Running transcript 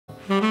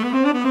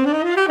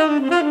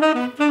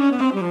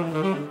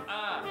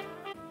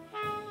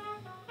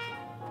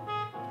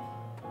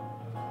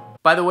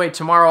By the way,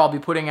 tomorrow I'll be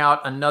putting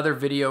out another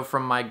video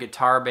from my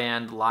guitar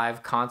band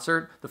live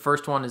concert. The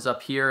first one is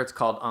up here. It's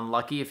called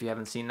Unlucky. If you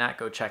haven't seen that,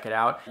 go check it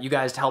out. You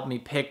guys helped me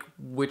pick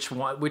which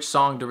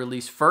song to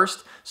release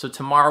first. So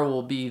tomorrow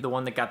will be the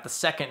one that got the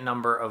second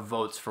number of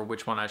votes for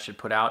which one I should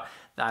put out.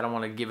 I don't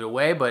want to give it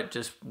away, but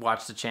just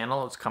watch the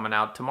channel. It's coming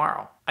out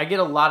tomorrow. I get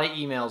a lot of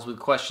emails with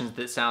questions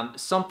that sound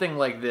something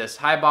like this.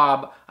 Hi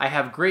Bob, I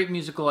have great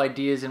musical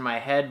ideas in my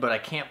head, but I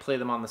can't play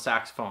them on the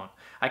saxophone.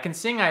 I can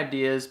sing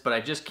ideas, but I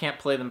just can't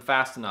play them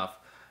fast enough.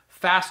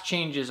 Fast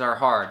changes are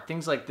hard.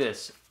 Things like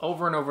this,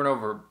 over and over and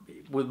over,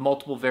 with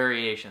multiple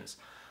variations.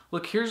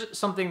 Look, here's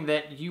something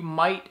that you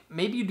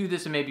maybe you do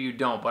this and maybe you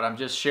don't, but I'm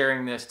just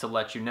sharing this to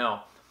let you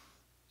know.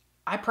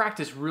 I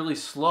practice really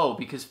slow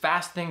because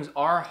fast things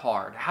are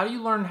hard. How do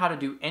you learn how to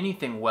do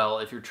anything well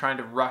if you're trying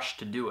to rush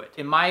to do it?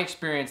 In my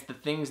experience, the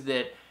things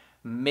that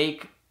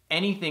make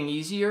anything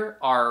easier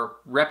are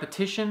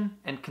repetition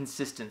and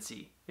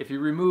consistency. If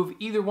you remove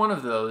either one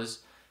of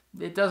those,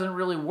 it doesn't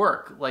really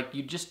work. Like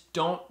you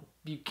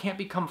can't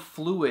become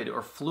fluid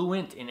or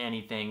fluent in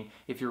anything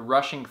if you're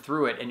rushing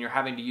through it and you're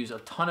having to use a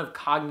ton of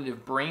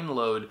cognitive brain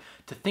load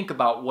to think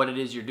about what it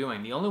is you're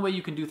doing. The only way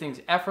you can do things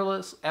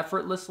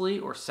effortlessly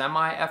or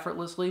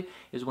semi-effortlessly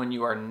is when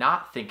you are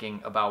not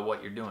thinking about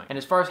what you're doing. And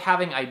as far as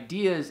having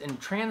ideas and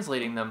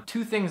translating them,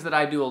 two things that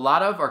I do a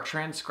lot of are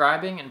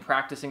transcribing and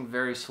practicing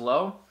very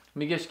slow. Let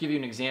me just give you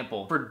an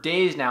example. For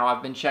days now,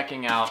 I've been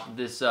checking out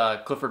this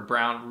Clifford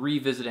Brown,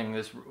 revisiting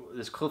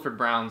this Clifford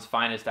Brown's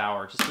Finest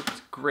Hour. Just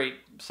a great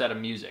set of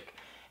music.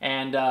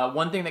 And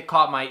one thing that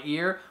caught my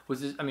ear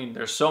was this, I mean,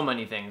 there's so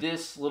many things.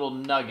 This little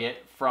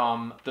nugget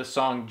from the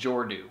song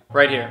Jordu,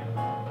 right here.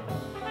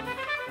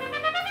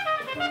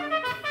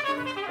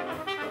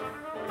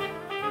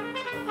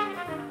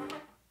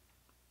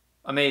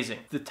 Amazing.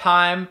 The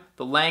time,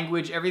 the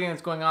language, everything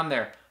that's going on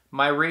there.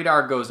 My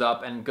radar goes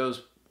up and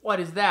goes, what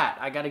is that?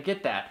 I gotta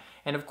get that.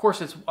 And of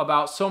course it's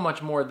about so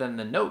much more than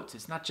the notes.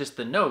 It's not just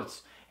the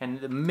notes. And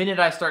the minute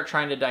I start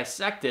trying to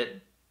dissect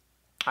it,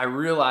 I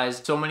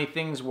realize so many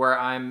things where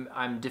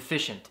I'm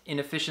deficient.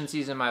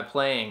 Inefficiencies in my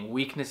playing,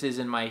 weaknesses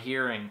in my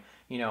hearing,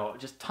 you know,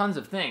 just tons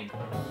of things.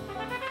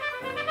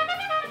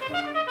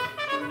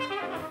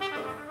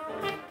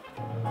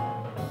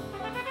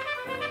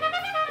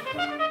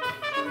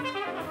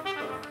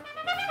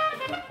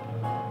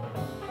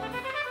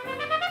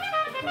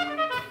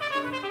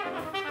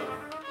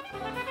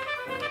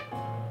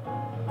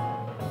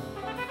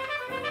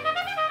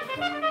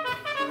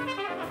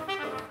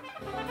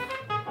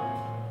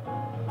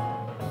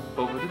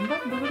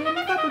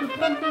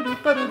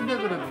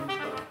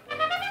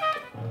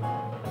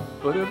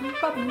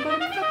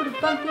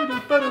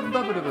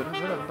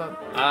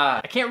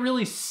 I can't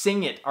really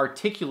sing it,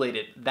 articulate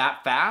it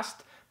that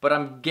fast, but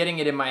I'm getting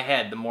it in my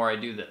head the more I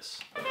do this.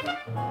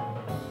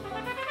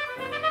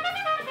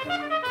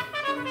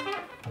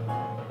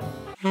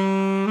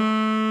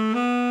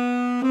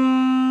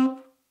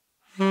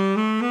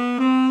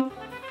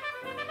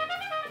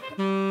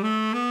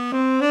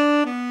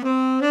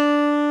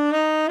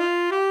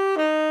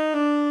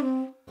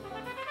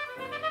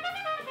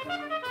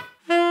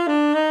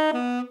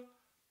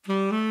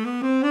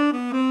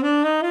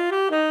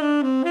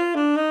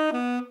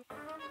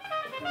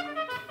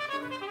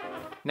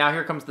 Now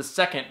here comes the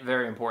second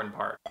very important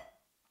part.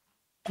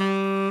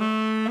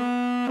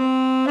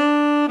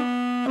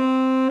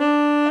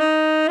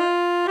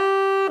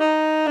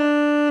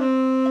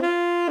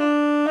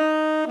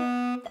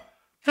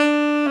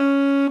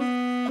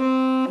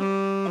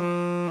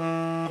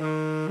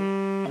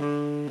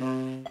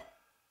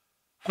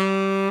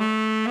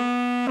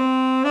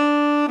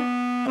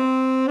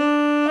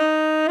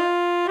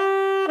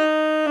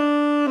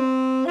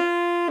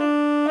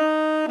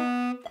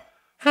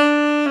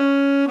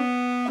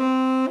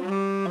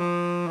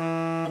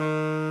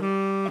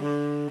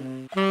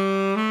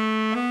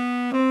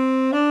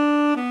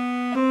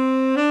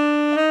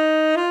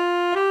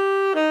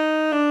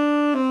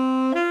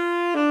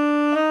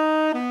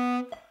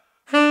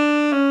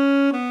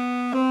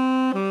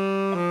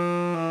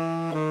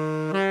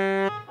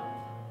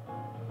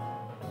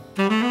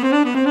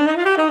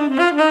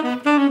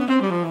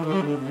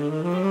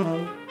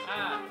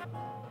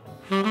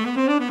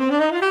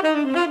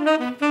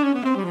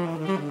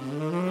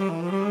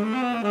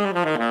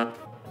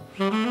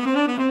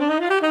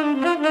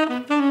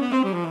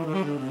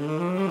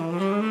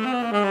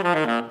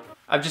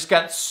 I've just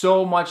got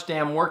so much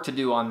damn work to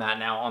do on that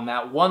now, on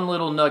that one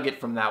little nugget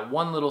from that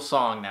one little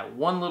song, that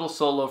one little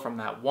solo from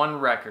that one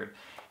record.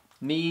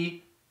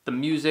 Me, the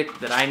music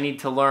that I need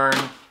to learn,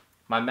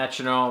 my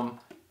metronome,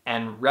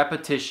 and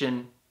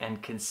repetition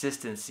and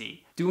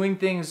consistency. Doing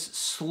things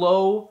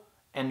slow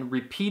and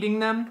repeating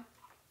them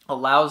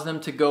allows them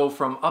to go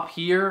from up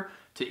here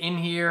to in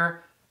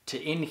here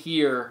to in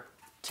here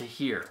to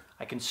here.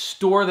 I can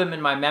store them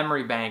in my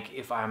memory bank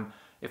if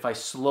I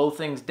slow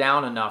things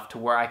down enough to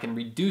where I can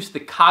reduce the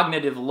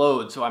cognitive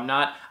load so I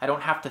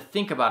don't have to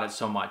think about it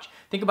so much.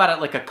 Think about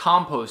it like a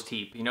compost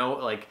heap, you know,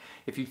 like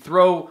if you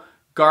throw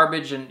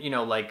garbage and, you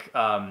know, like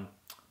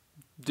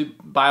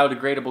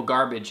biodegradable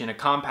garbage in a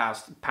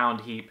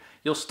compound heap,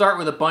 you'll start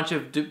with a bunch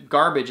of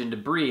garbage and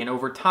debris, and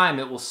over time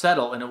it will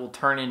settle and it will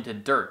turn into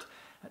dirt.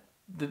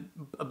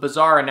 A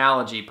bizarre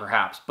analogy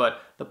perhaps,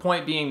 but the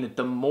point being that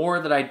the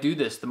more that I do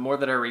this, the more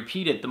that I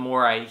repeat it, the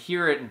more I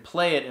hear it and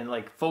play it and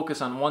like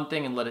focus on one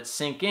thing and let it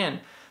sink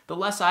in, the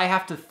less I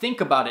have to think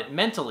about it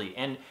mentally.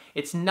 And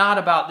it's not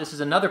about, this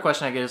is another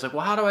question I get, is like,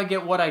 well, how do I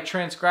get what I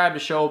transcribe to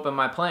show up in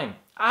my playing?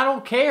 I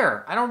don't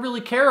care. I don't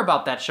really care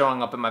about that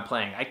showing up in my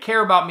playing. I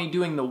care about me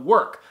doing the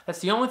work. That's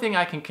the only thing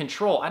I can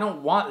control. I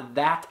don't want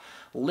that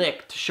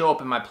lick to show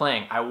up in my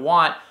playing. I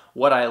want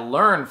what I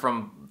learn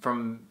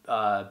from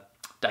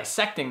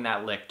dissecting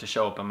that lick to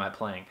show up in my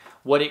playing.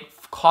 What it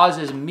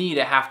causes me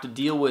to have to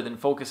deal with and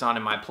focus on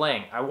in my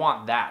playing. I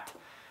want that.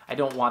 I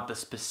don't want the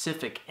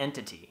specific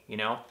entity, you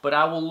know? But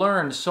I will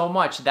learn so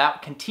much.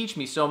 That can teach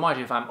me so much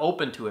if I'm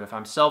open to it, if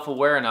I'm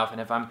self-aware enough,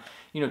 and if I'm,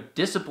 you know,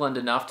 disciplined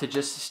enough to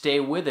just stay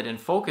with it and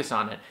focus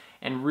on it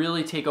and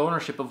really take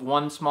ownership of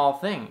one small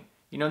thing.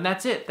 You know, and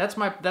that's it. That's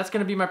going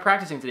to be my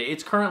practicing today.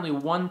 It's currently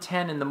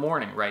 1:10 in the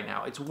morning right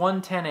now. It's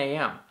 1:10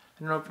 a.m. I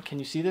don't know, can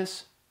you see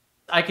this?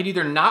 I could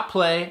either not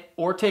play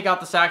or take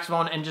out the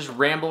saxophone and just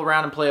ramble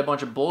around and play a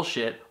bunch of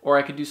bullshit, or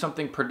I could do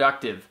something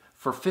productive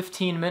for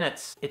 15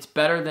 minutes. It's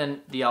better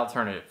than the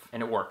alternative,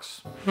 and it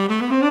works.